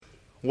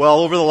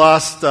Well, over the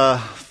last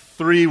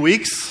 3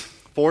 weeks,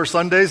 4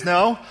 Sundays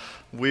now,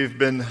 we've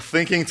been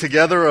thinking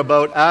together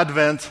about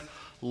Advent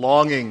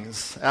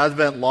longings.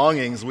 Advent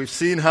longings. We've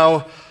seen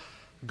how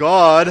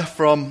God,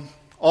 from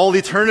all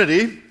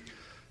eternity,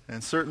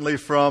 and certainly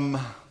from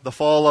the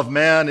fall of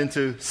man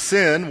into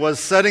sin, was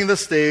setting the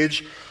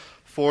stage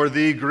for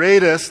the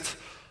greatest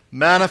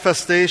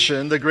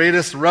manifestation, the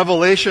greatest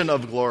revelation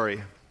of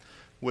glory,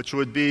 which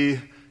would be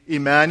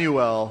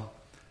Emmanuel,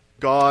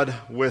 God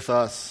with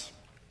us.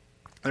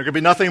 There could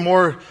be nothing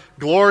more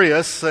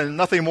glorious and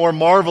nothing more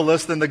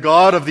marvelous than the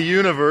God of the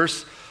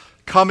universe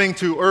coming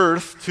to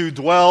earth to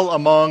dwell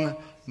among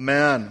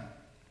man.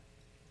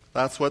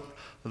 That's what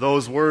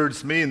those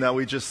words mean that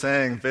we just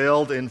sang,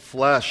 veiled in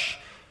flesh.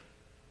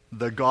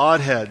 The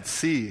Godhead,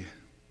 see,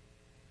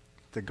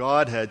 the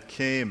Godhead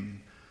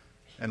came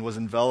and was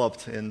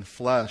enveloped in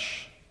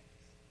flesh.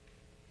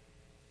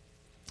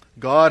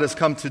 God has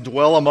come to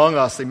dwell among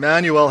us.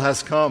 Emmanuel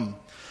has come.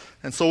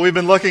 And so we've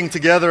been looking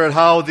together at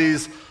how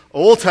these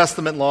Old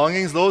Testament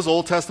longings, those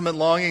Old Testament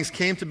longings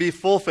came to be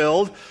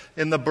fulfilled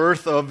in the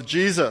birth of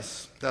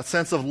Jesus. That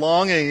sense of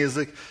longing is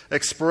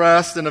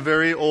expressed in a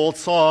very old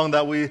song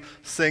that we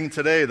sing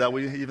today, that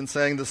we even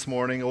sang this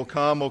morning, O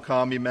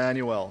come,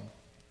 Emmanuel.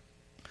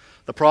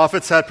 The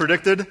prophets had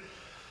predicted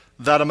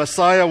that a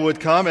Messiah would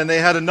come, and they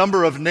had a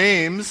number of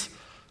names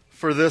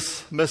for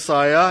this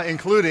Messiah,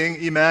 including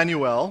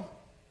Emmanuel.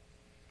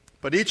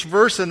 But each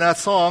verse in that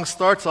song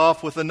starts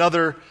off with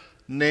another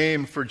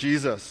name for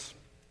Jesus,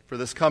 for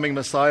this coming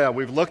Messiah.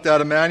 We've looked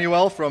at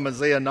Emmanuel from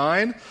Isaiah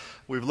 9.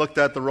 We've looked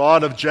at the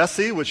rod of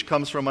Jesse, which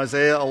comes from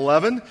Isaiah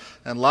 11.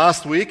 And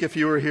last week, if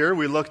you were here,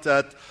 we looked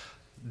at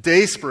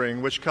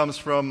Dayspring, which comes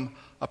from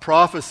a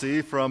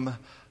prophecy from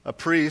a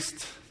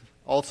priest,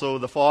 also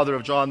the father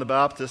of John the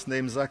Baptist,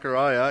 named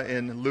Zechariah,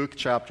 in Luke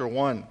chapter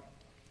 1.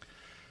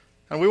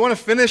 And we want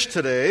to finish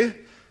today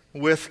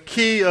with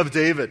Key of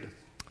David.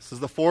 This is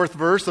the 4th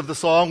verse of the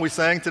song we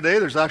sang today.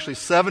 There's actually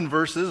 7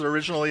 verses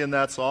originally in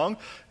that song,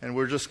 and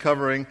we're just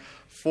covering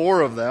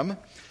 4 of them.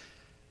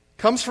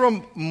 Comes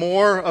from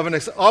more of an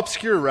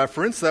obscure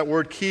reference, that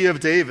word Key of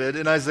David,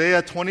 in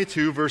Isaiah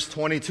 22, verse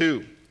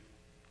 22.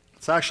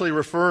 It's actually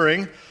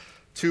referring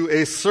to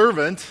a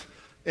servant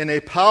in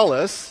a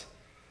palace,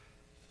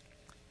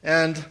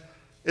 and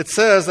it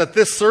says that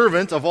this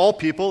servant, of all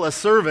people, a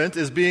servant,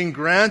 is being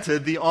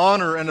granted the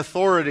honor and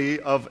authority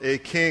of a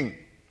king.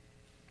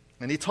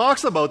 And he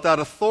talks about that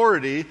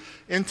authority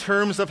in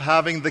terms of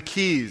having the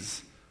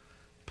keys,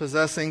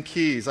 possessing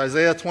keys.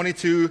 Isaiah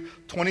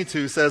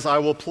 22:22 says, I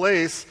will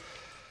place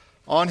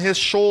on his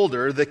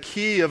shoulder the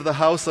key of the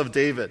house of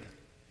David.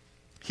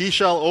 He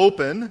shall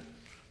open,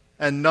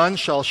 and none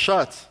shall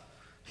shut.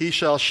 He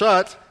shall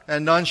shut,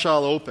 and none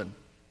shall open.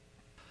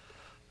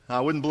 Now, I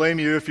wouldn't blame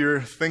you if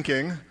you're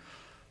thinking,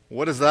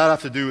 what does that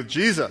have to do with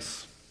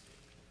Jesus?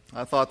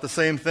 I thought the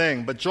same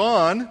thing. But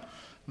John,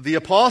 the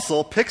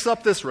apostle, picks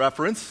up this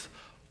reference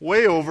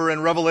way over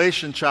in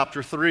Revelation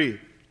chapter 3.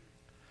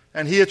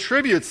 And he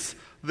attributes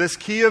this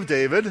key of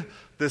David,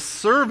 this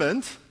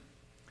servant,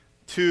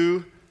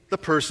 to the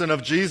person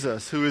of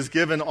Jesus, who is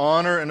given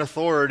honor and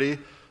authority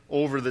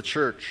over the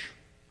church.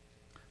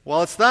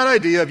 Well, it's that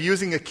idea of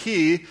using a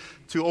key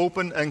to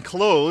open and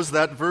close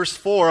that verse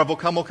 4 of O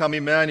come,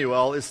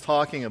 Emmanuel is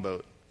talking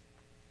about.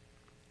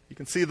 You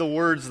can see the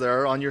words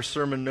there on your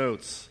sermon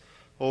notes.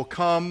 O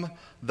come,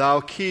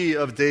 thou key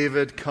of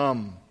David,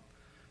 come,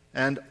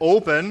 and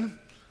open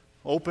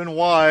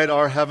wide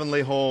our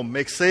heavenly home.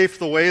 Make safe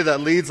the way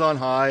that leads on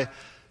high,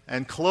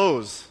 and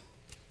close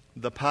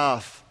the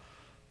path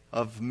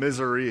of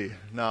misery.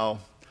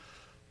 Now,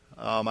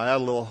 I had a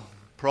little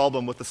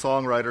problem with the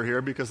songwriter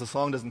here because the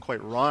song doesn't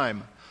quite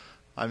rhyme.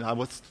 I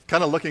was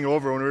kind of looking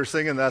over when we were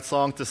singing that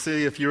song to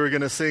see if you were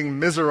going to sing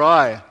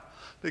misery,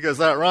 because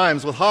that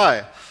rhymes with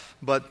high.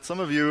 But some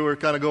of you were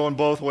kind of going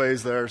both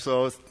ways there,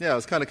 so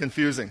it's kind of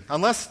confusing.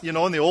 Unless, in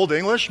the Old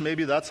English,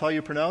 maybe that's how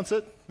you pronounce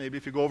it. Maybe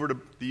if you go over to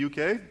the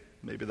UK,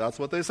 maybe that's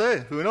what they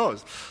say. Who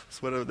knows?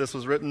 This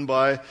was written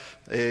by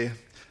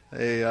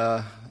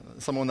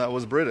someone that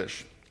was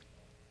British.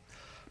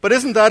 But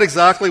isn't that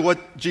exactly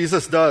what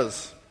Jesus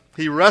does?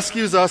 He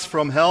rescues us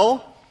from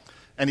hell,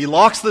 and he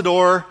locks the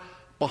door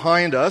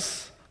behind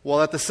us,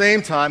 while at the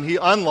same time he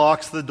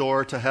unlocks the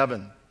door to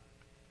heaven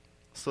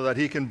so that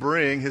he can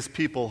bring his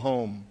people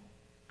home.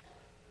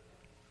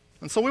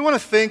 And so we want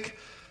to think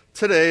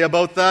today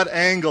about that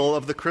angle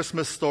of the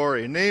Christmas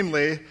story,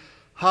 namely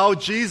how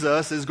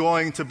Jesus is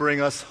going to bring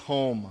us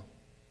home.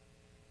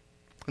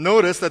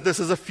 Notice that this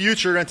is a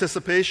future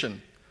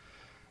anticipation.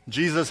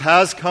 Jesus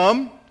has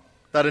come.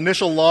 That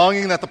initial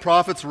longing that the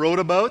prophets wrote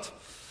about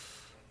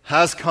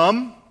has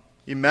come.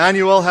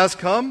 Emmanuel has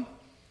come.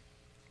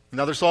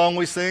 Another song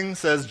we sing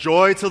says,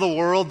 joy to the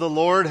world, the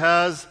Lord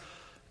has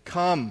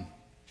come.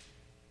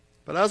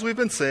 But as we've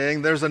been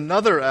saying, there's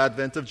another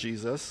advent of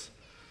Jesus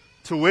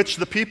to which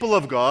the people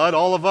of God,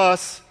 all of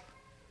us,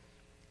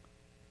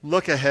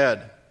 look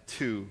ahead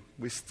to.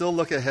 We still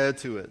look ahead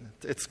to it.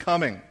 It's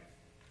coming.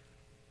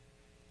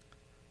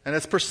 And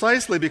it's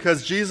precisely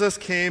because Jesus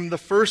came the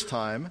first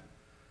time,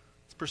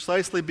 it's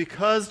precisely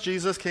because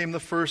Jesus came the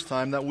first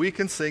time, that we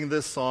can sing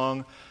this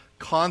song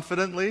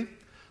confidently,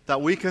 that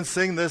we can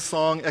sing this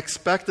song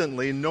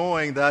expectantly,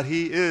 knowing that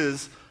he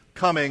is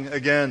coming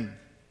again.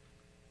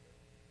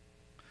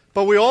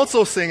 But we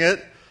also sing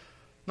it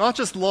not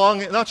just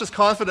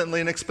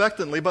confidently and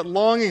expectantly, but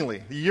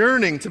longingly,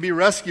 yearning to be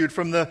rescued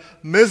from the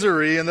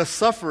misery and the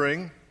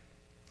suffering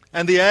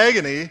and the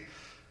agony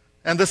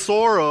and the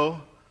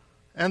sorrow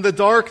and the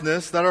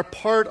darkness that are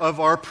part of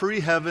our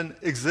pre-heaven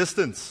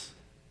existence.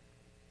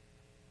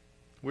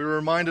 We were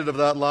reminded of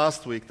that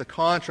last week, the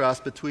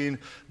contrast between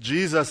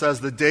Jesus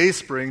as the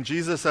dayspring,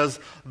 Jesus as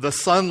the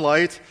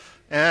sunlight,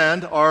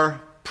 and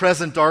our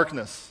present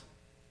darkness.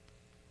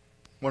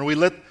 When we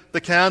lit the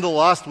candle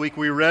last week,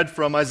 we read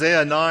from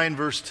Isaiah 9,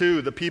 verse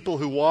 2, "The people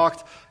who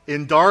walked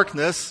in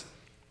darkness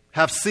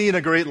have seen a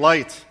great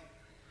light.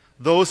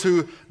 Those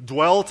who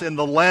dwelt in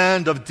the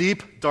land of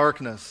deep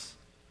darkness,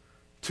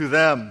 to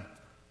them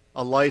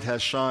a light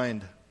has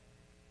shined."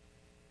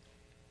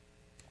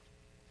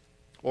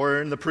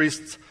 Or in the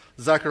priest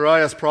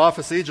Zechariah's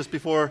prophecy, just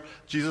before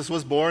Jesus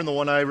was born, the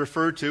one I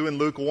referred to in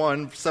Luke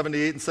 1,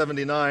 78 and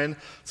 79,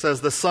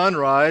 says, "The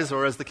sunrise,"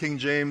 or as the King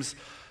James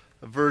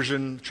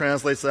Version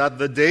translates that,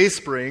 "the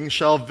dayspring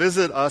shall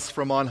visit us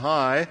from on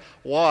high."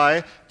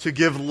 Why? To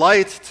give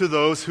light to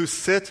those who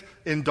sit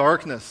in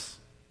darkness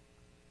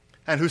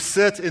and who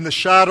sit in the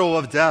shadow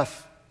of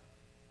death,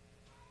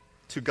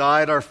 to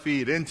guide our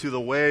feet into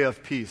the way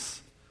of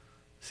peace.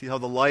 See how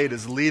the light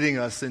is leading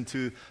us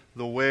into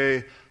the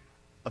way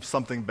of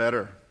something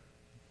better,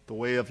 the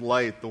way of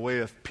light, the way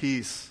of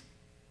peace.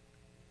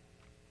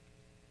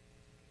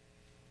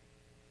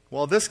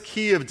 Well, this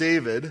key of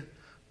David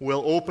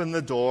will open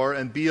the door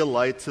and be a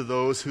light to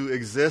those who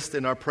exist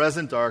in our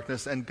present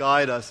darkness and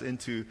guide us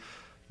into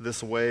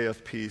this way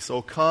of peace.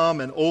 "Oh,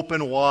 come and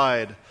open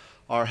wide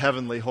our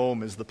heavenly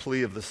home," is the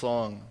plea of the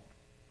song.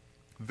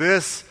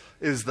 This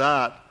is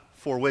that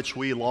for which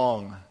we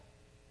long.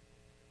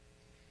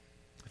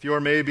 If you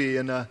are maybe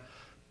in a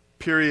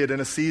period, in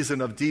a season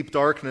of deep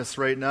darkness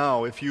right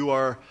now, if you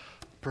are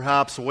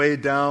perhaps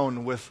weighed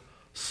down with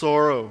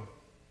sorrow,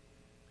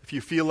 if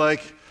you feel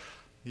like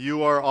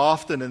you are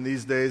often in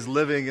these days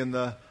living in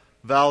the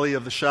valley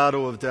of the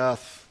shadow of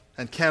death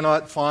and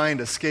cannot find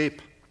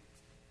escape,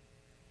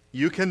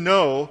 you can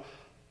know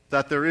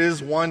that there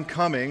is one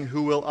coming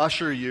who will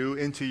usher you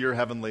into your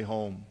heavenly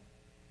home.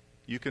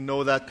 You can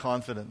know that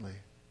confidently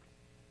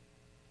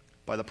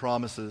by the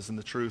promises and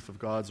the truth of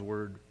God's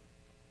Word.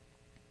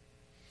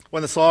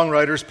 When the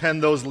songwriters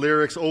penned those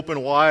lyrics,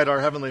 "Open wide our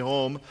heavenly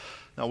home,"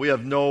 now we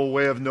have no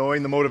way of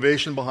knowing the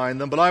motivation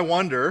behind them, but I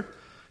wonder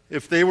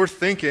if they were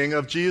thinking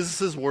of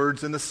Jesus'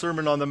 words in the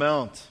Sermon on the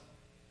Mount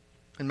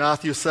in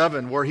Matthew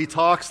 7, where he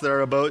talks there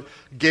about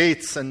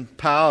gates and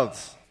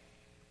paths.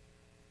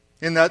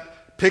 In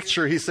that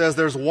picture, he says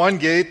there's one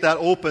gate that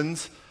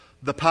opens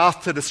the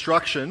path to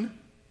destruction,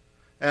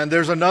 and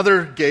there's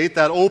another gate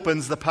that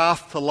opens the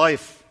path to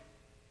life.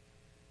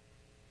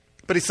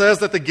 But he says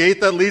that the gate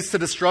that leads to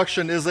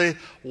destruction is a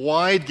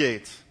wide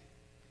gate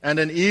and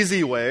an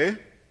easy way,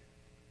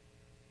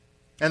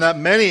 and that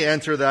many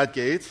enter that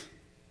gate.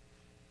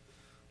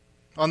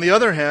 On the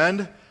other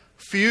hand,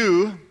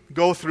 few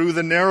go through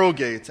the narrow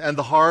gate and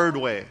the hard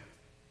way.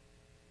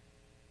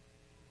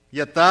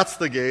 Yet that's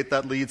the gate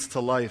that leads to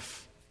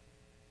life.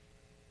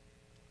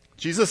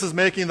 Jesus is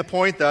making the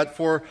point that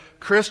for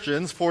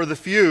Christians, for the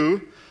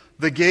few,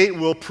 the gate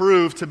will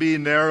prove to be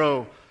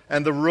narrow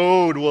and the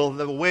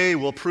way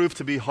will prove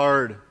to be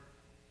hard.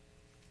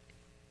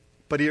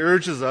 But he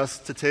urges us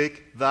to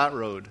take that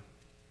road.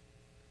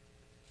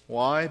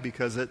 Why?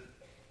 Because it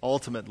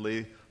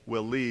ultimately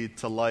will lead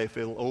to life.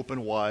 It will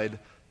open wide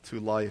to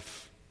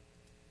life.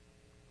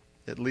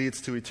 It leads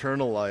to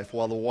eternal life,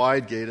 while the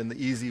wide gate and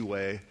the easy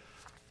way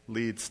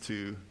leads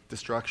to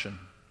destruction.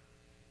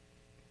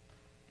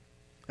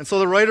 And so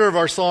the writer of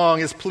our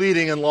song is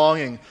pleading and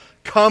longing,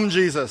 "Come,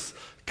 Jesus,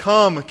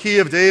 come, Key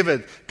of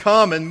David,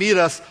 come and meet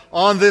us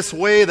on this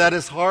way that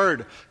is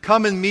hard.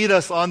 Come and meet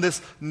us on this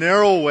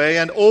narrow way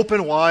and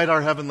open wide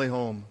our heavenly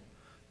home.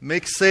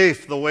 Make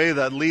safe the way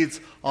that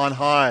leads on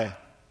high."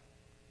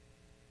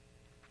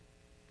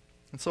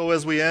 And so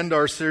as we end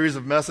our series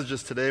of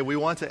messages today, we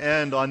want to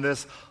end on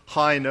this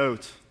high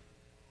note.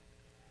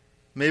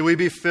 May we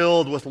be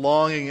filled with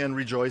longing and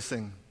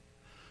rejoicing.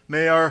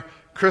 May our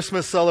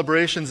Christmas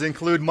celebrations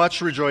include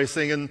much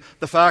rejoicing in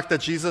the fact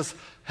that Jesus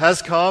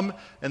has come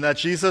and that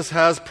Jesus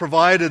has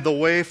provided the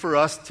way for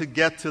us to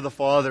get to the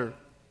Father.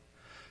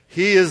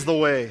 He is the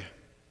way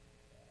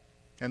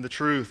and the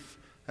truth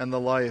and the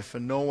life,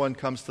 and no one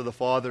comes to the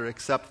Father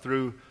except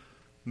through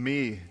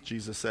me,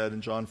 Jesus said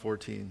in John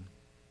 14.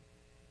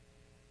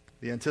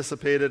 The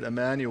anticipated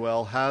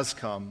Emmanuel has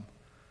come,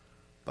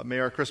 but may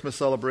our Christmas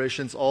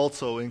celebrations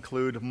also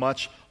include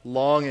much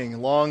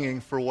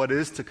longing for what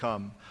is to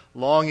come,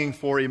 longing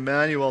for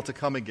Emmanuel to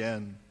come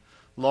again,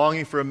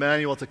 longing for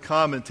Emmanuel to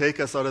come and take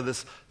us out of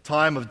this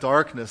time of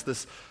darkness,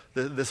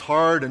 this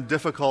hard and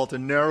difficult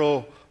and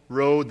narrow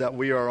road that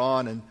we are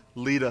on, and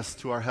lead us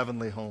to our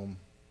heavenly home.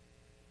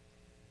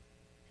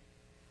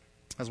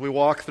 As we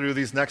walk through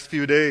these next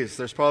few days,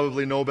 there's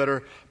probably no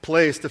better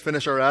place to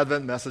finish our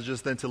Advent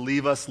messages than to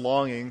leave us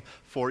longing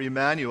for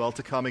Emmanuel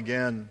to come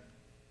again.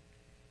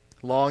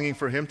 Longing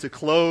for him to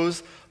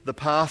close the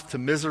path to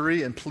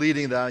misery and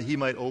pleading that he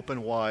might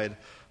open wide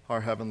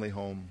our heavenly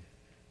home.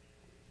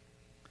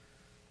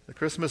 The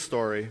Christmas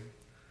story,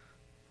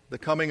 the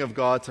coming of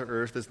God to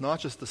earth, is not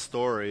just a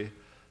story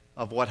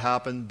of what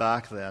happened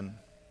back then.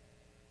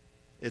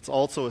 It's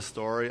also a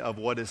story of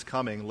what is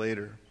coming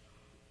later.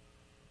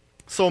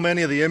 So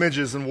many of the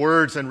images and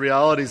words and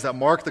realities that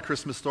mark the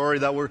Christmas story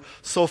that we're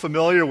so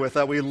familiar with,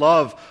 that we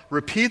love,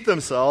 repeat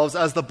themselves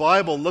as the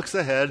Bible looks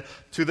ahead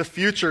to the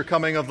future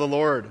coming of the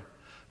Lord.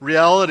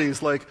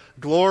 Realities like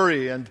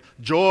glory and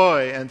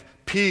joy and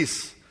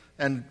peace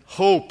and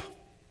hope.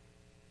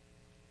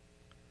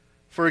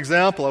 For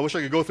example, I wish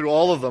I could go through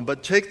all of them,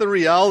 but take the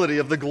reality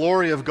of the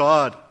glory of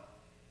God.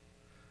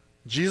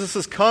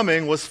 Jesus'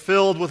 coming was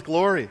filled with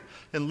glory.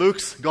 In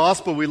Luke's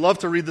gospel, we love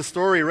to read the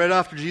story right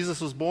after Jesus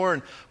was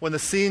born, when the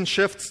scene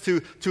shifts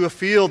to a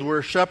field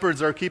where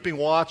shepherds are keeping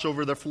watch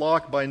over their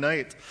flock by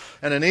night.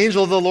 And an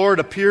angel of the Lord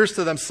appears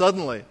to them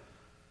suddenly.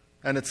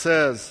 And it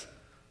says,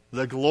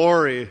 the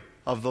glory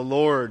of the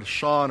Lord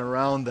shone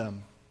around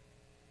them.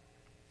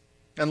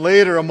 And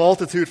later, a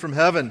multitude from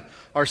heaven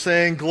are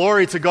saying,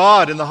 glory to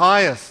God in the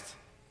highest.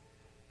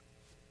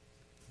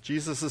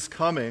 Jesus'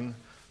 coming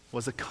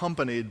was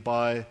accompanied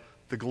by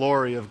the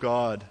glory of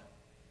God.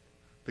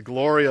 The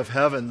glory of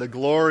heaven, the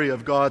glory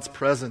of God's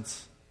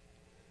presence.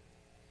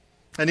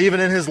 And even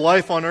in his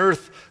life on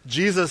earth,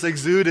 Jesus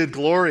exuded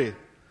glory.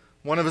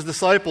 One of his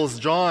disciples,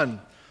 John,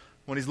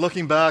 when he's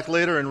looking back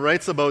later and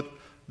writes about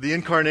the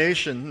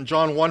incarnation,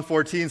 John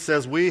 1:14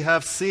 says, we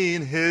have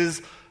seen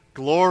his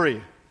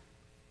glory.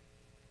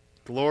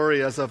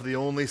 Glory as of the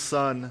only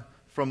Son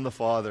from the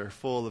Father,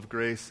 full of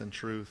grace and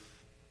truth.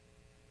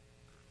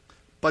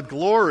 But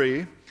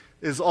glory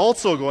is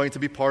also going to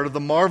be part of the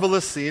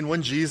marvelous scene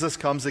when Jesus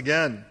comes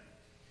again.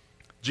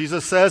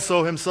 Jesus says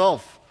so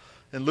himself.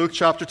 In Luke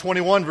chapter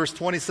 21, verse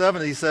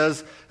 27, he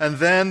says, and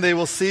then they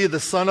will see the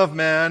Son of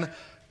Man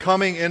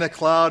coming in a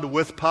cloud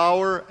with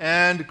power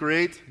and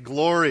great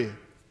glory.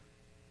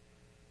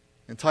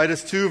 In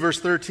Titus 2, verse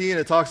 13,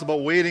 it talks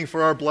about waiting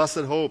for our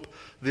blessed hope,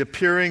 the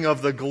appearing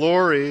of the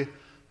glory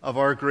of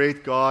our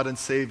great God and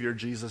Savior,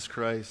 Jesus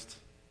Christ.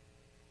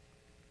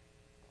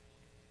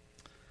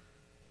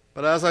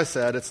 But as I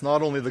said, it's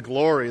not only the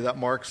glory that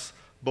marks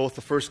both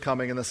the first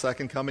coming and the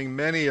second coming.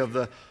 Many of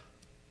the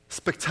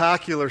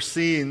spectacular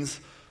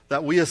scenes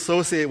that we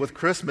associate with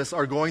Christmas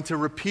are going to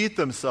repeat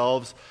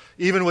themselves,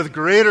 even with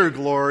greater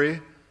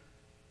glory,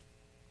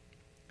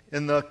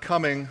 in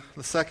the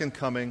second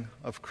coming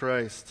of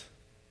Christ.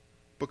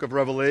 The book of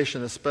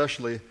Revelation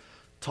especially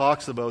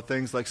talks about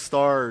things like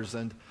stars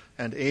and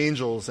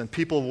angels and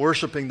people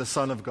worshiping the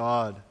Son of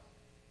God.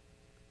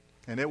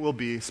 And it will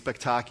be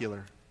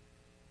spectacular.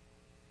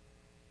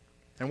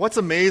 And what's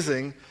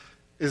amazing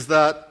is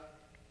that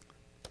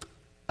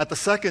at the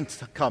second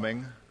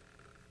coming,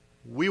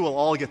 we will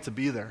all get to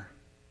be there.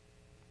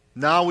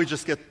 Now we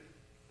just get,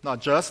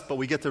 but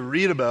we get to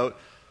read about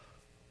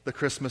the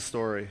Christmas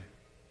story.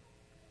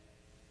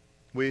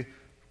 We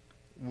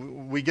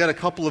get a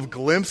couple of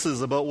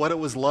glimpses about what it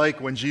was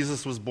like when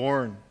Jesus was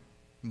born,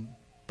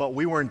 but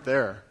we weren't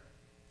there.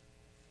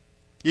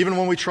 Even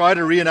when we try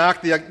to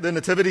reenact the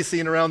nativity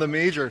scene around the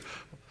manger,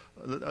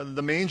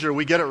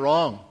 we get it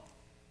wrong.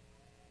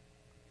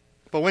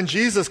 But when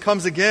Jesus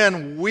comes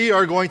again, we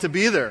are going to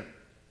be there.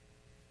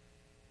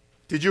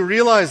 Did you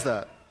realize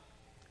that?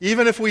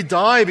 Even if we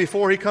die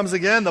before he comes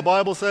again, the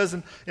Bible says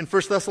in 1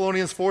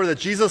 Thessalonians 4 that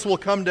Jesus will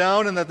come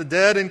down and that the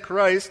dead in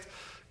Christ,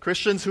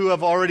 Christians who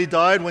have already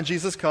died when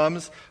Jesus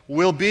comes,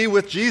 will be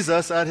with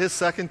Jesus at his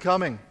second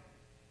coming.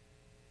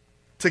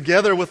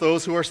 Together with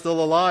those who are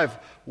still alive.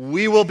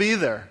 We will be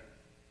there.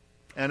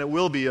 And it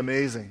will be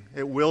amazing.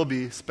 It will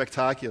be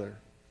spectacular.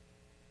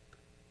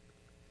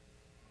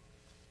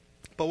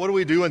 But what do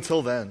we do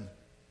until then?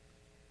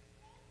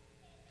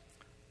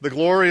 The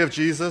glory of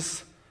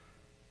Jesus,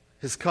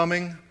 his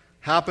coming,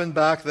 happened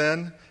back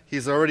then.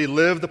 He's already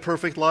lived the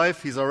perfect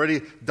life. He's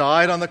already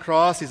died on the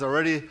cross. He's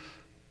already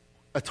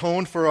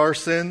atoned for our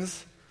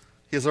sins.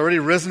 He has already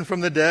risen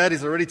from the dead.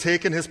 He's already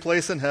taken his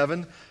place in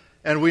heaven.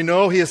 And we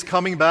know he is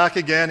coming back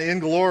again in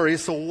glory.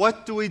 So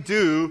what do we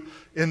do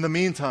in the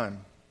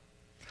meantime?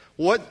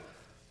 What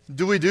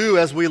do we do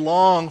as we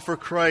long for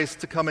Christ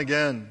to come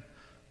again?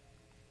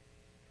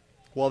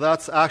 Well,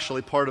 that's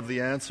actually part of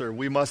the answer.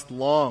 We must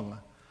long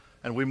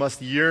and we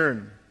must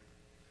yearn.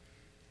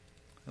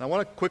 And I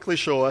want to quickly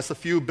show us a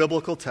few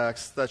biblical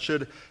texts that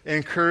should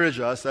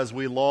encourage us as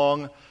we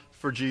long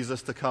for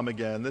Jesus to come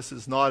again. This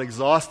is not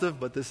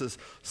exhaustive, but this is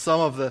some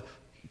of the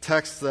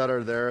texts that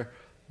are there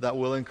that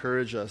will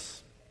encourage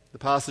us. The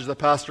passage that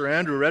Pastor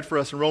Andrew read for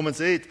us in Romans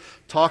 8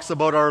 talks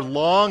about our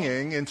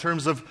longing in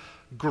terms of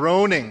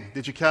groaning.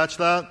 Did you catch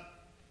that?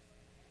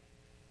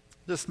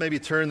 Just maybe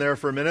turn there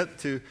for a minute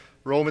to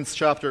Romans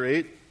chapter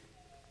 8,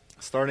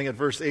 starting at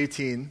verse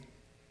 18.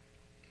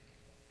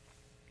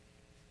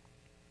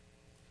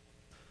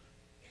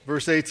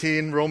 Verse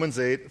 18, Romans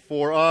 8,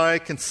 "For I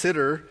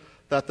consider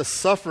that the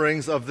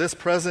sufferings of this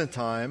present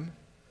time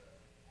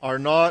are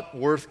not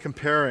worth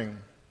comparing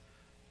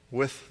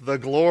with the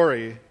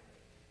glory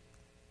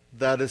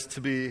that is to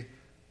be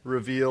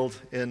revealed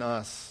in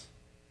us,"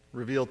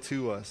 revealed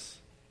to us.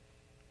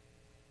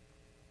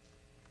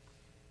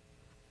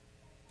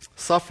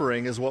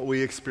 Suffering is what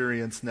we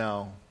experience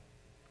now.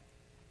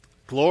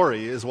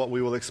 Glory is what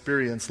we will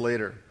experience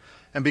later.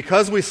 And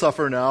because we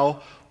suffer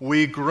now,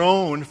 we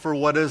groan for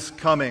what is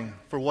coming,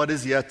 for what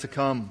is yet to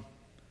come.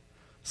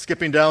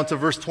 Skipping down to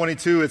verse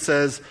 22, it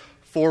says,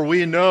 "For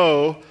we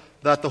know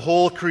that the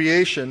whole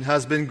creation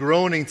has been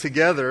groaning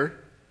together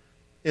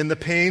in the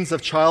pains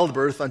of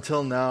childbirth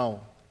until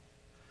now.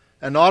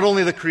 And not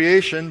only the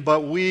creation,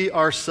 but we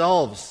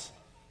ourselves,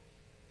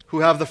 who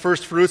have the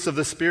first fruits of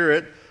the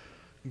Spirit,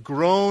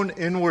 groan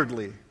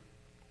inwardly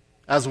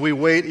as we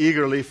wait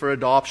eagerly for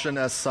adoption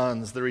as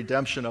sons, the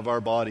redemption of our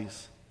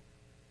bodies.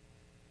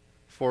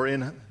 For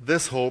in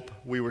this hope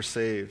we were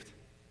saved.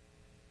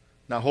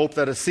 Now hope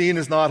that is seen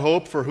is not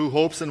hope, for who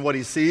hopes in what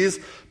he sees?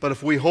 But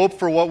if we hope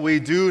for what we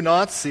do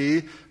not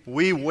see,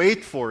 we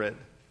wait for it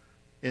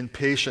in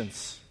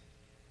patience."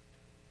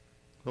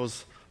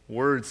 Those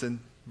words in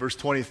verse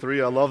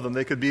 23, I love them.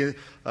 They could be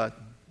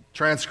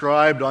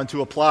transcribed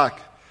onto a plaque.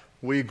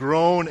 We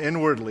groan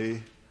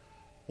inwardly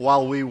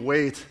while we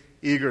wait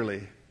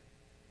eagerly.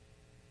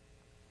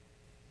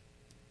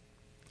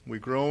 We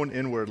groan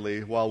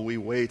inwardly while we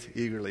wait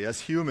eagerly.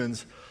 As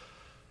humans,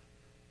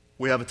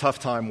 we have a tough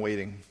time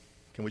waiting.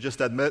 Can we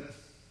just admit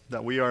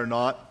that we are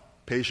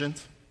not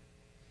patient?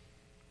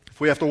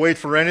 If we have to wait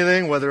for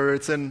anything, whether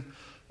it's in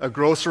a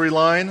grocery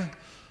line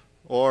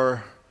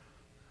or,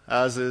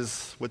 as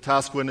is what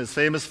Wetaskiwin is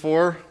famous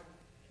for,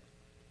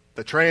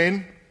 the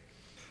train,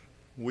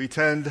 we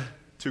tend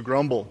to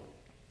grumble.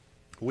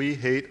 We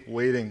hate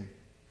waiting.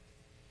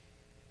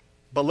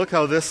 But look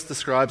how this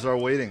describes our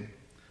waiting.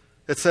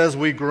 It says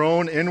we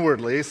groan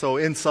inwardly, so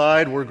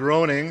inside we're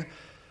groaning,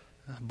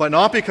 but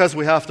not because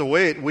we have to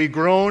wait. We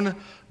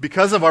groan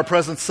because of our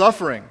present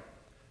suffering.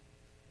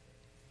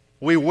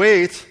 We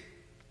wait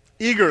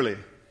eagerly.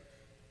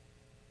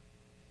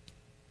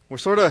 We're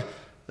sort of,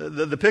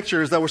 the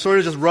picture is that we're sort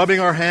of just rubbing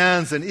our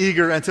hands in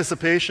eager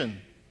anticipation,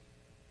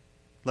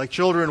 like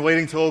children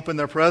waiting to open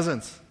their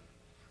presents,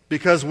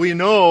 because we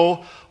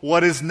know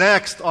what is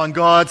next on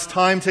God's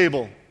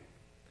timetable.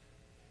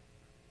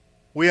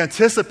 We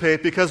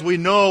anticipate because we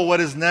know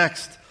what is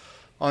next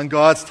on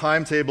God's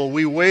timetable.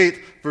 We wait,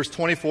 verse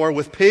 24,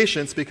 with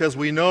patience because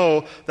we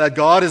know that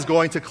God is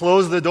going to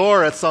close the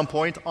door at some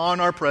point on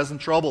our present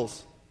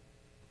troubles.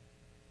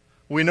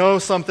 We know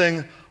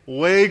something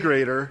way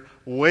greater,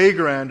 way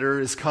grander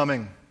is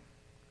coming.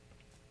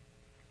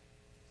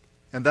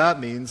 And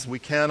that means we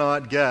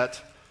cannot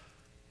get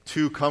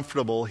too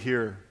comfortable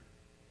here.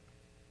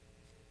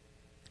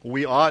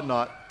 We ought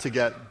not to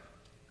get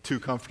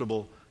too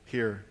comfortable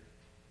here.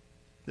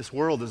 This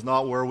world is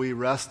not where we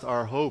rest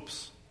our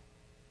hopes.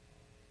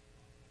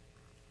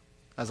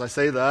 As I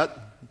say that,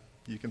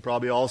 you can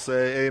probably all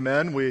say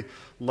amen. We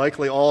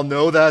likely all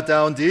know that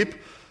down deep.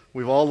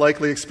 We've all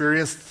likely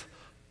experienced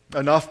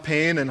enough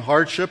pain and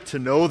hardship to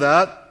know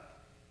that.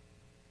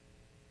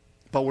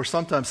 But we're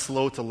sometimes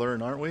slow to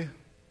learn, aren't we?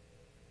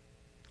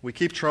 We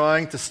keep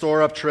trying to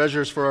store up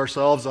treasures for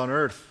ourselves on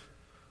earth.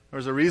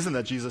 There's a reason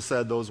that Jesus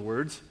said those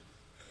words.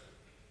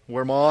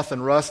 Where moth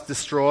and rust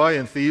destroy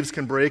and thieves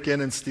can break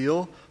in and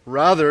steal,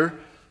 rather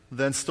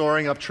than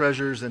storing up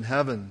treasures in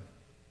heaven,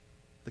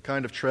 the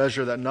kind of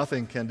treasure that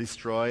nothing can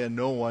destroy and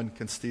no one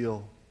can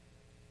steal.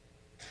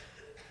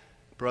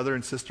 Brother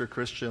and sister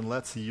Christian,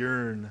 let's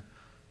yearn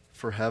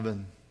for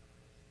heaven.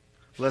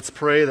 Let's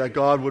pray that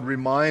God would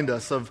remind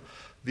us of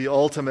the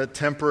ultimate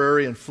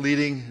temporary and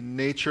fleeting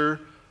nature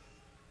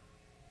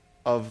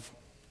of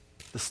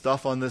the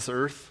stuff on this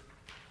earth,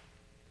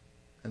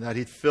 and that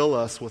He'd fill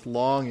us with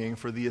longing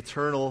for the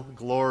eternal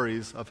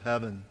glories of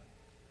heaven.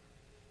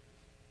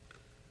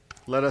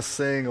 Let us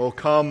sing, "O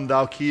come,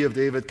 thou key of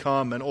David,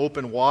 come, and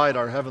open wide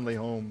our heavenly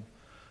home.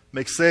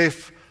 Make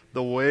safe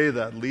the way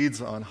that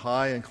leads on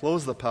high, and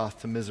close the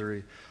path to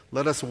misery.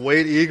 Let us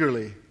wait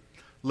eagerly.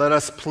 Let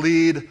us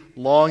plead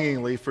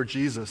longingly for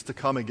Jesus to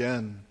come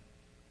again."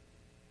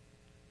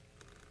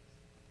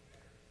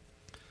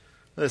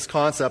 This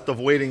concept of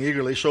waiting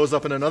eagerly shows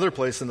up in another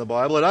place in the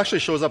Bible. It actually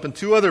shows up in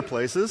two other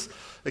places,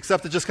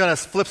 except it just kind of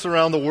flips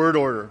around the word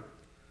order.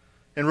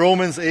 In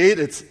Romans 8,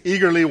 it's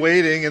eagerly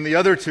waiting. In the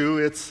other two,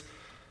 it's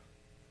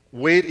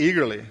wait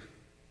eagerly.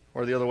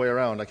 Or the other way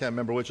around. I can't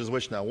remember which is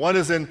which now. One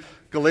is in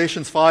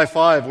Galatians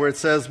 5:5, where it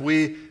says,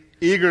 we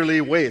eagerly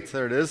wait.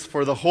 There it is,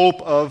 for the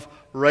hope of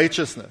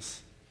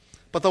righteousness.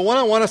 But the one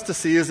I want us to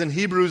see is in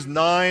Hebrews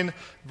 9,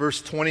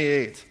 verse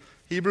 28.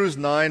 Hebrews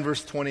 9,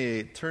 verse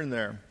 28. Turn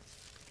there.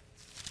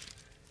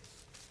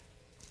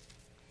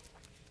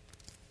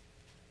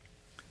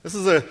 This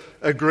is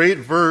a great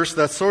verse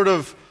that sort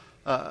of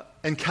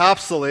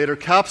encapsulates or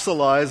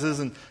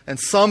capsulizes and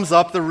sums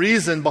up the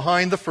reason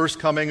behind the first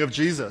coming of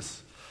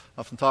Jesus.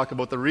 I often talk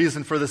about the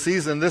reason for the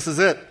season. This is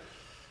it.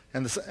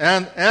 And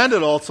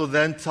it also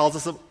then tells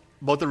us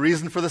about the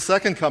reason for the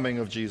second coming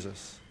of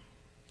Jesus.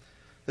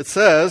 It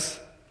says,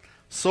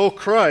 "So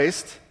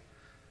Christ,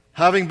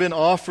 having been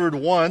offered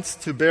once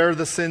to bear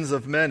the sins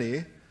of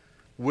many,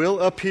 will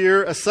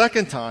appear a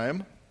second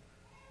time,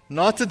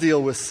 not to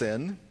deal with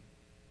sin,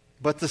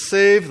 but to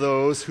save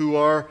those who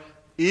are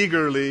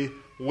eagerly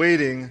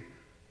waiting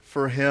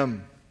for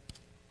him."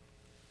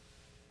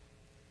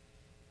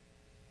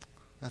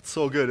 That's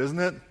so good, isn't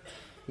it?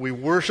 We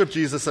worship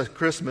Jesus at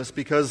Christmas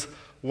because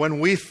when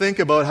we think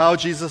about how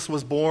Jesus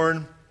was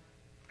born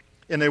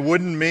in a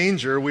wooden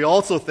manger, we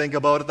also think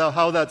about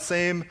how that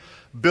same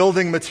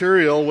building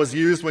material was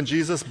used when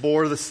Jesus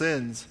bore the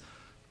sins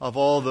of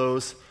all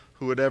those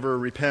who would ever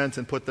repent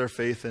and put their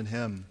faith in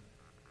him.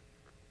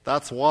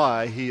 That's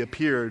why he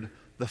appeared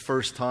the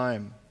first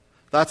time.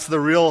 That's the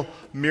real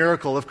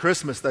miracle of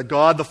Christmas, that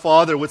God the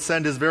Father would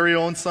send his very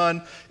own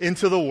Son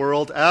into the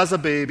world as a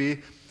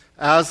baby,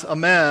 as a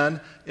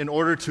man, in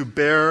order to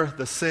bear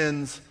the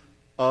sins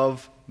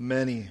of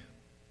many.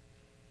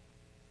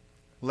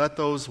 Let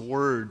those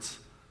words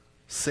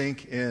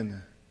sink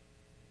in.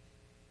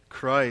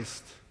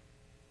 Christ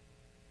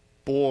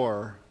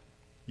bore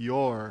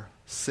your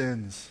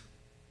sins.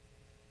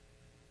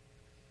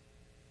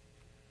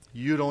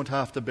 You don't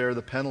have to bear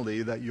the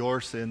penalty that your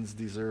sins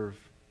deserve.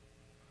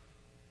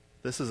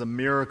 This is a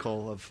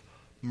miracle of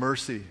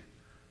mercy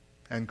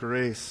and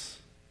grace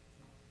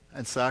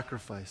and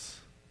sacrifice.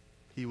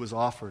 He was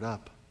offered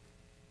up.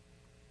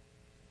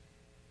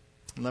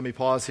 And let me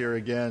pause here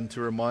again to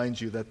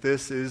remind you that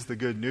this is the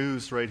good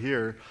news right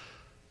here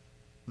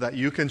that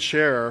you can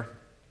share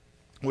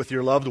with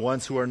your loved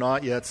ones who are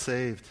not yet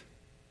saved,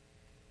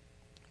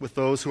 with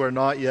those who are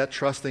not yet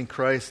trusting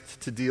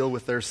Christ to deal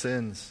with their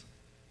sins.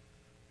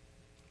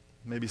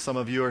 Maybe some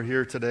of you are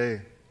here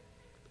today.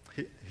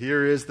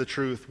 Here is the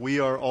truth. We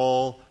are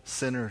all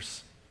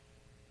sinners.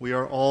 We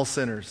are all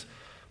sinners.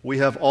 We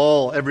have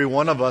all, every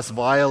one of us,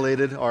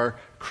 violated our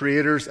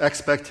Creator's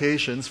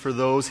expectations for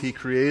those he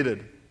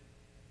created.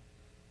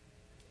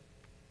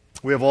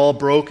 We have all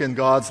broken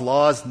God's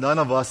laws. None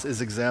of us is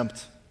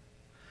exempt.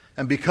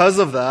 And because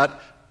of that,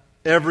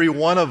 every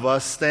one of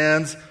us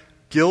stands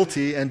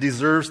guilty and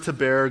deserves to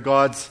bear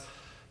God's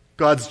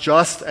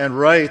just and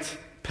right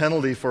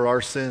penalty for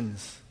our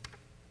sins.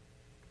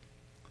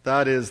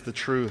 That is the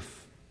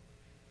truth.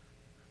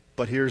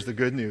 But here's the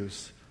good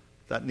news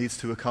that needs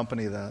to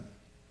accompany that.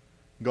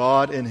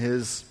 God, in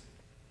his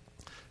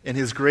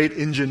great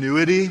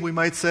ingenuity, we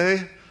might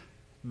say,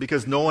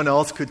 because no one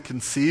else could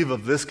conceive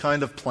of this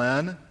kind of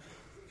plan,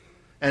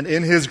 and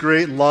in his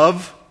great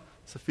love,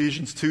 as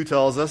Ephesians 2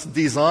 tells us,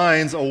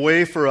 designs a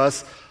way for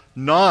us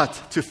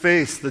not to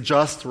face the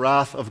just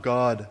wrath of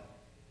God.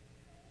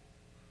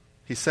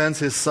 He sends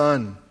his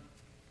Son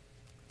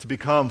to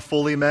become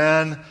fully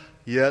man,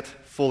 yet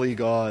fully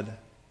God.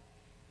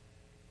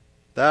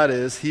 That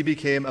is, he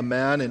became a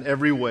man in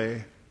every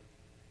way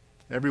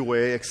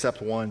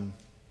except one.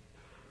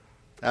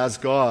 As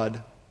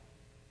God,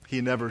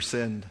 he never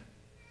sinned.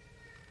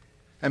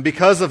 And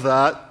because of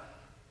that,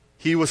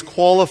 he was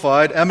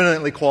qualified,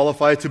 eminently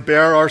qualified, to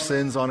bear our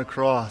sins on a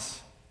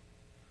cross.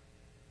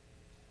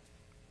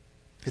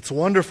 It's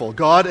wonderful.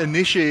 God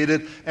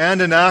initiated and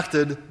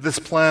enacted this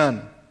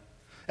plan.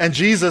 And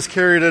Jesus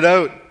carried it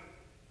out.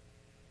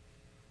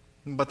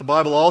 But the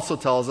Bible also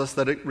tells us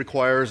that it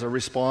requires a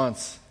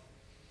response.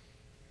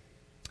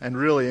 And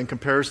really, in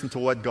comparison to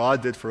what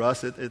God did for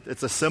us,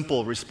 it's a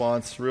simple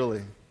response,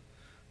 really.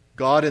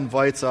 God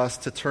invites us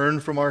to turn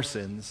from our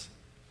sins.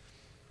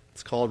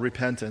 It's called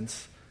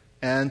repentance.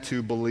 And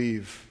to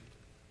believe.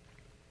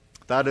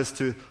 That is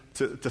to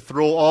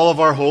throw all of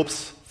our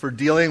hopes for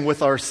dealing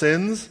with our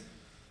sins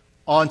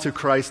onto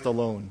Christ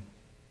alone.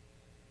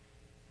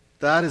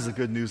 That is the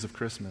good news of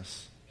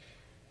Christmas.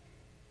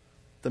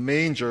 The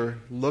manger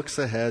looks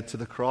ahead to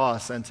the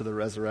cross and to the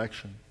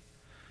resurrection.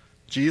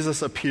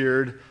 Jesus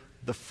appeared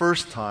the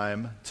first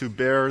time to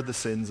bear the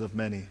sins of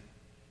many.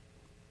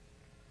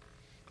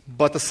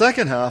 But the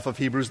second half of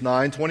Hebrews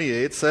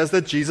 9:28 says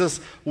that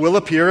Jesus will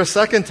appear a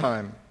second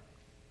time.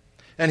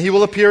 And he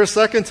will appear a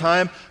second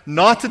time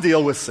not to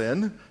deal with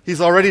sin. He's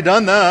already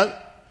done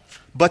that.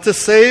 But to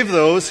save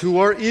those who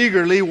are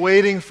eagerly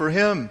waiting for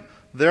him.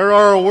 There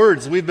are our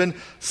words. We've been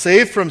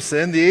saved from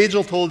sin. The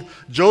angel told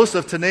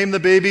Joseph to name the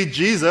baby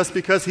Jesus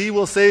because he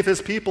will save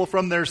his people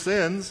from their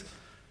sins.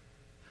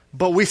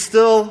 But we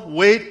still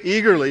wait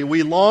eagerly.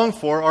 We long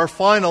for our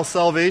final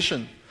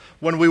salvation,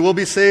 when we will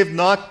be saved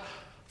not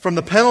from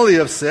the penalty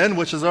of sin,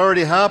 which has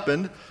already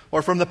happened,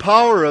 or from the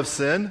power of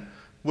sin,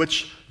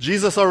 which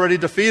Jesus already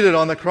defeated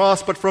on the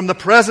cross, but from the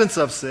presence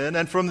of sin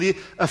and from the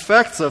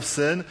effects of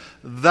sin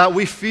that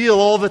we feel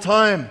all the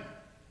time.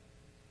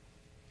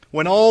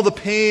 When all the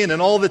pain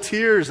and all the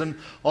tears and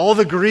all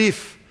the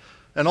grief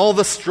and all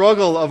the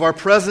struggle of our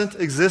present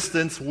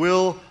existence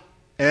will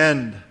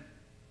end.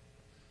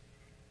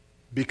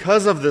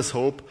 Because of this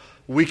hope,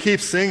 we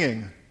keep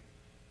singing,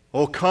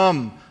 "O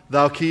come,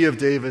 thou key of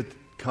David,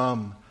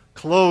 come.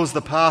 Close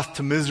the path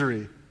to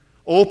misery.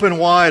 Open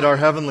wide our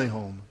heavenly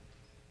home."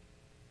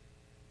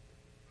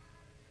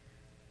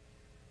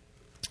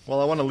 Well,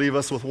 I want to leave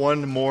us with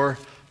one more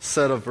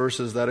set of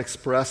verses that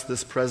express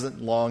this present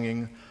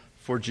longing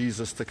for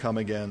Jesus to come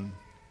again.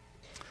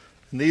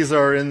 And these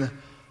are in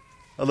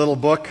a little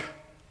book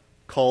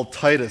called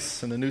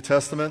Titus in the New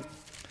Testament.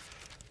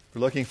 We're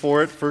looking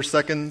for it,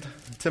 1st,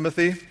 2nd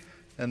Timothy,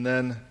 and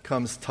then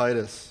comes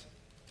Titus.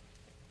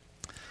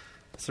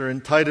 So in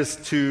Titus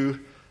 2,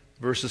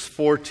 verses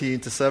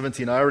 14 to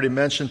 17, I already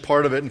mentioned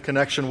part of it in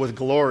connection with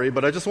glory,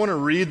 but I just want to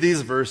read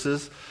these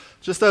verses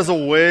just as a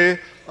way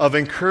of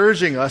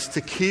encouraging us to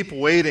keep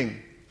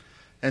waiting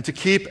and to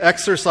keep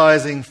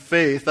exercising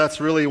faith. That's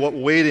really what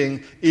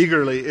waiting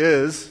eagerly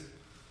is.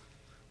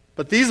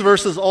 But these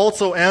verses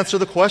also answer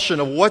the question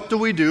of what do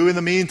we do in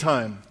the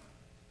meantime?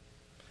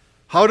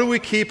 How do we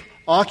keep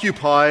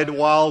occupied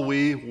while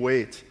we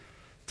wait?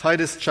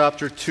 Titus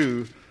chapter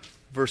 2,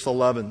 verse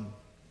 11.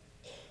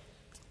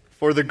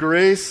 For the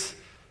grace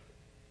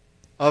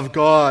of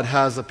God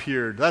has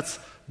appeared. That's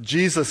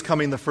Jesus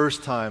coming the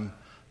first time.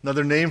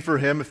 Another name for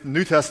him, if the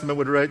New Testament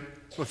would write,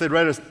 if they'd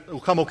write O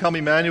come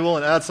Emmanuel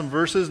and add some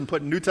verses and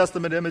put New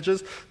Testament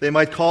images, they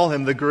might call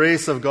him the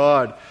grace of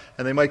God.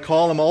 And they might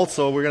call him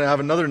also, we're going to have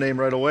another name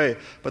right away,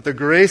 but the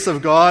grace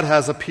of God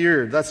has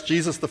appeared. That's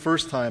Jesus the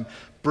first time,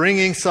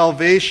 bringing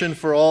salvation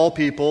for all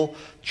people,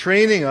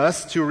 training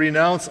us to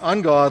renounce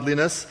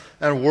ungodliness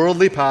and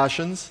worldly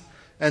passions,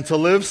 and to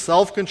live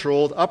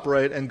self-controlled,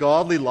 upright, and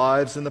godly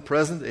lives in the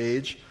present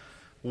age,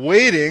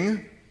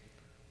 waiting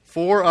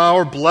for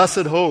our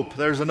blessed hope.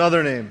 There's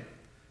another name.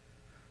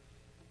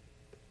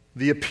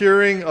 The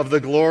appearing of the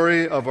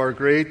glory of our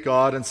great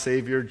God and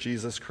Savior,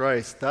 Jesus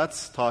Christ.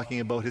 That's talking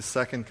about his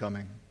second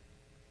coming,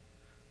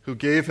 who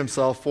gave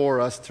himself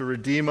for us to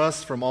redeem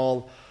us from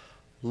all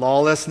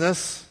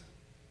lawlessness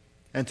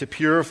and to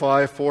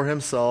purify for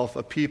himself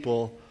a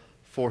people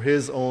for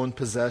his own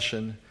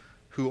possession,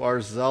 who are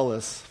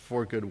zealous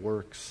for good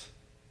works.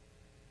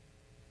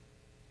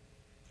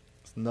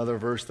 It's another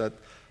verse that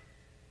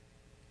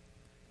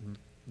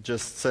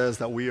just says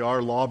that we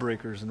are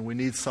lawbreakers and we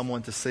need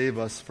someone to save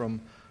us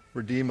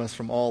redeem us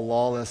from all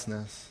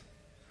lawlessness.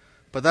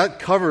 But that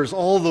covers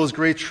all those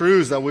great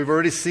truths that we've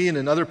already seen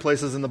in other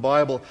places in the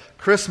Bible.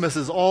 Christmas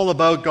is all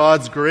about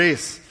God's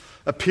grace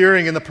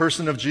appearing in the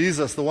person of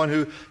Jesus, the one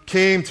who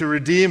came to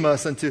redeem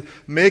us and to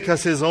make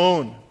us his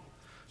own.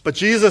 But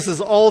Jesus is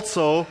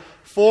also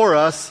for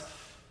us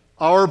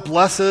our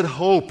blessed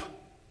hope.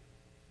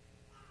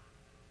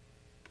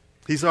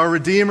 He's our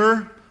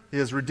Redeemer. He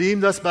has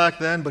redeemed us back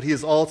then, but he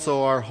is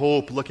also our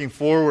hope looking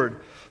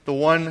forward, the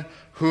one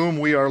whom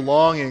we are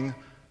longing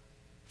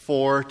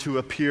for to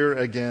appear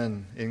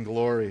again in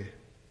glory.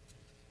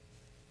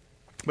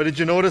 But did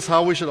you notice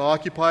how we should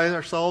occupy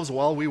ourselves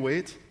while we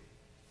wait?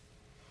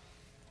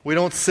 We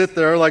don't sit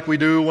there like we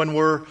do when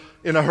we're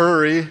in a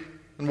hurry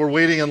and we're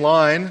waiting in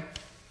line,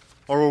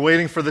 or we're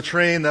waiting for the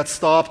train that's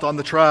stopped on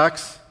the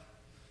tracks.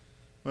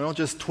 We don't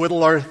just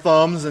twiddle our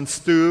thumbs and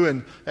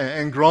stew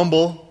and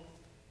grumble.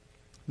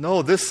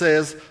 No, this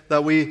says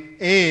that we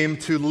aim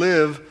to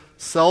live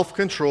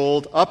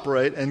self-controlled,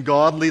 upright, and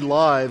godly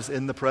lives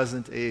in the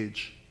present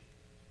age.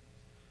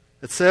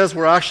 It says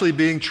we're actually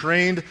being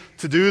trained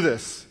to do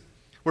this.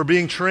 We're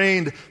being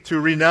trained to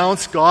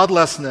renounce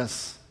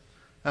godlessness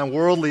and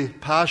worldly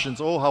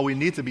passions. Oh, how we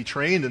need to be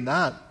trained in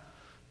that.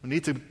 We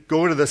need to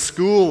go to the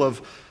school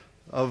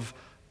of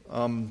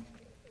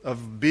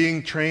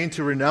being trained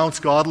to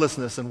renounce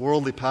godlessness and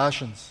worldly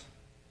passions.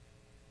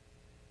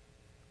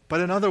 But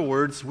in other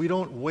words, we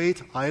don't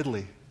wait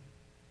idly.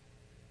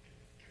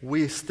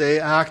 We stay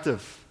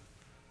active.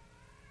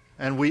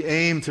 And we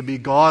aim to be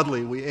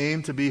godly. We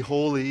aim to be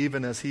holy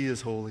even as he is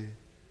holy.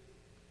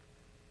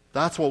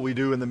 That's what we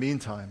do in the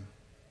meantime.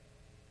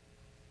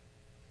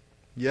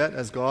 Yet,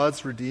 as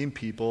God's redeemed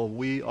people,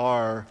 we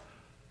are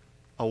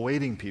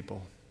awaiting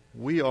people.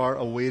 We are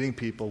awaiting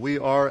people. We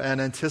are an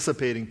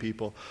anticipating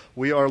people.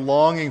 We are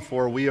longing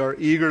for, we are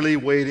eagerly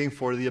waiting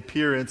for the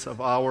appearance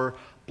of our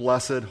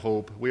blessed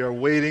hope. We are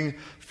waiting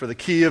for the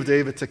key of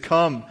David to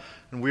come,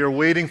 and we are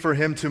waiting for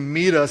him to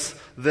meet us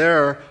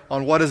there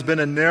on what has been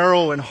a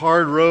narrow and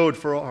hard road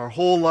for our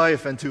whole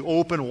life, and to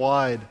open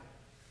wide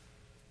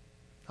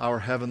our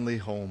heavenly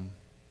home,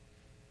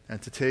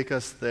 and to take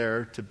us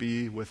there to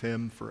be with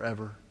him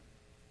forever.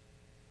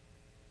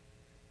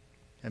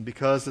 And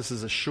because this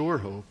is a sure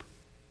hope,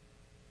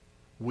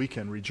 we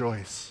can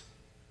rejoice.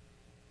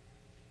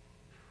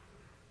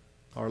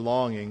 Our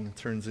longing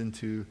turns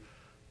into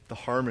the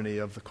harmony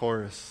of the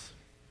chorus.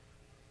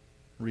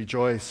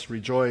 Rejoice,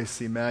 rejoice,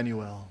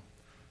 Emmanuel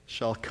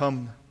shall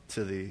come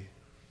to thee,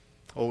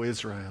 O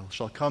Israel,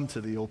 shall come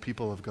to thee, O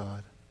people of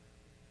God.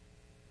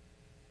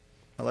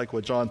 I like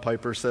what John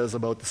Piper says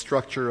about the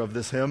structure of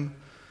this hymn.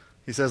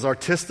 He says,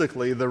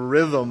 artistically, the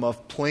rhythm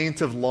of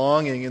plaintive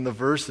longing in the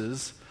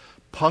verses,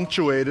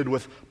 punctuated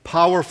with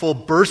powerful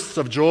bursts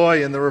of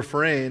joy in the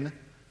refrain,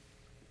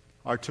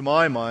 are, to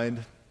my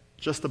mind,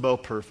 just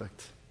about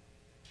perfect.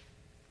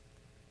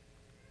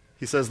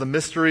 He says the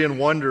mystery and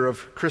wonder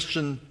of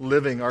Christian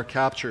living are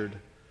captured.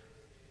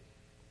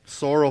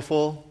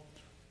 Sorrowful,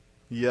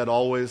 yet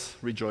always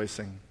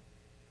rejoicing.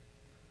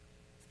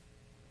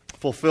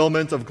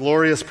 Fulfillment of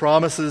glorious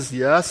promises,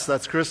 yes,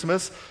 that's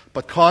Christmas.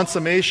 But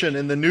consummation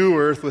in the new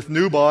earth with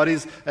new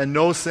bodies and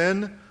no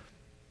sin,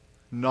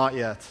 not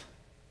yet.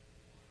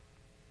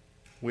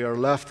 We are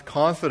left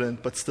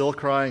confident but still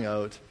crying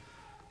out,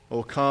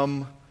 O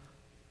come,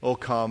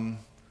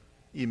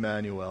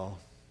 Emmanuel.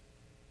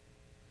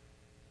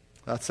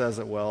 That says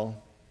it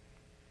well.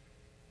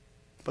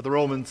 But the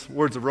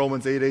words of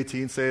Romans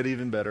 8:18 say it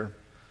even better.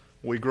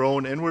 We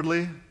groan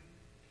inwardly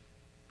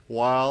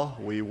while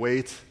we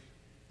wait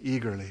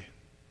eagerly.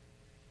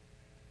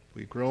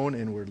 We groan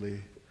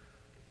inwardly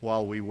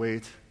while we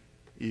wait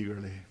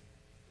eagerly.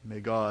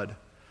 May God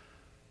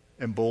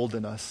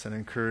embolden us and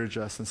encourage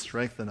us and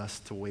strengthen us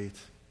to wait.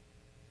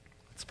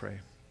 Let's pray.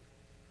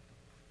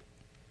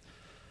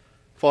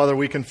 Father,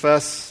 we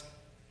confess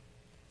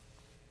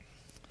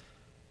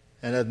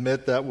and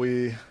admit that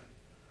we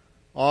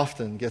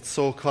often get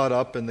so caught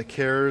up in the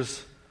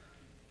cares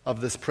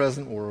of this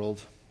present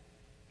world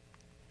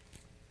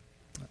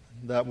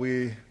that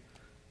we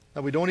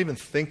don't even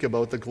think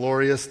about the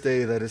glorious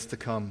day that is to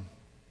come.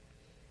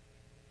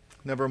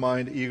 Never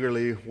mind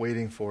eagerly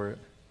waiting for it.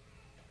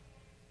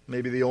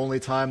 Maybe the only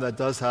time that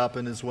does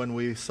happen is when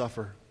we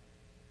suffer.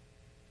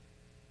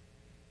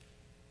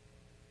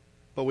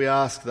 But we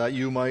ask that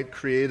you might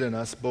create in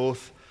us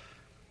both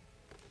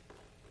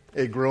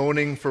a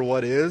groaning for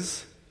what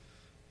is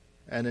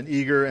and an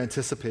eager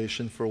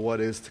anticipation for what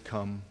is to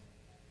come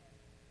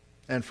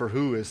and for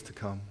who is to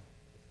come.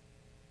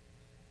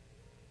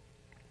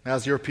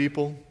 As your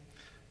people,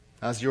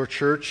 as your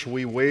church,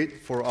 we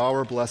wait for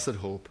our blessed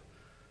hope.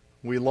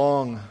 We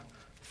long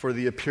for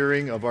the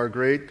appearing of our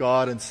great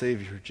God and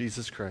Savior,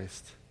 Jesus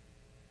Christ.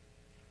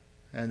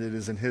 And it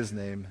is in His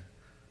name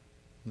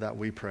that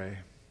we pray.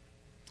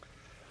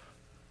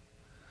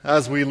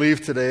 As we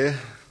leave today,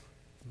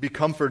 be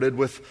comforted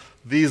with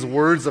these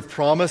words of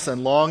promise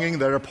and longing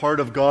that are part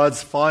of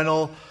God's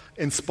final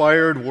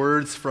inspired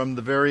words from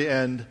the very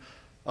end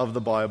of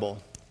the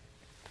Bible.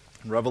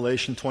 In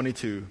Revelation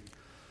 22,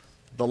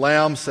 the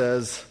Lamb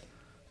says,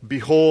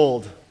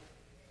 "Behold,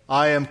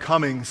 I am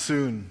coming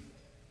soon.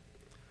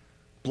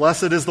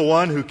 Blessed is the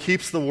one who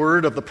keeps the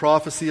word of the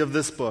prophecy of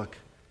this book.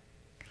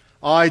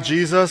 I,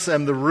 Jesus,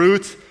 am the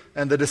root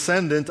and the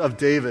descendant of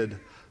David,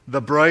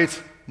 the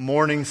bright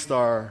morning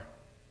star.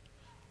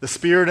 The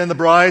Spirit and the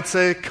bride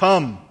say,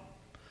 'Come.'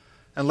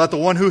 And let the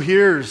one who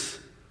hears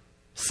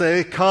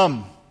say,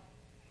 'Come.'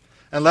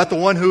 And let the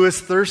one who is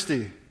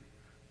thirsty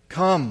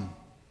come.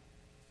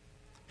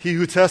 He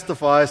who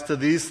testifies to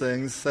these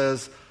things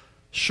says,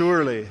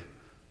 'Surely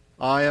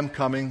I am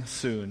coming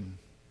soon.'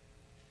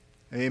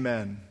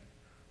 Amen.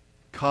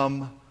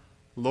 Come,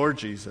 Lord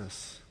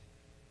Jesus.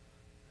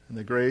 And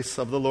the grace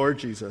of the Lord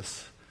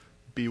Jesus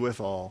be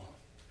with all.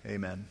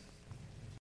 Amen."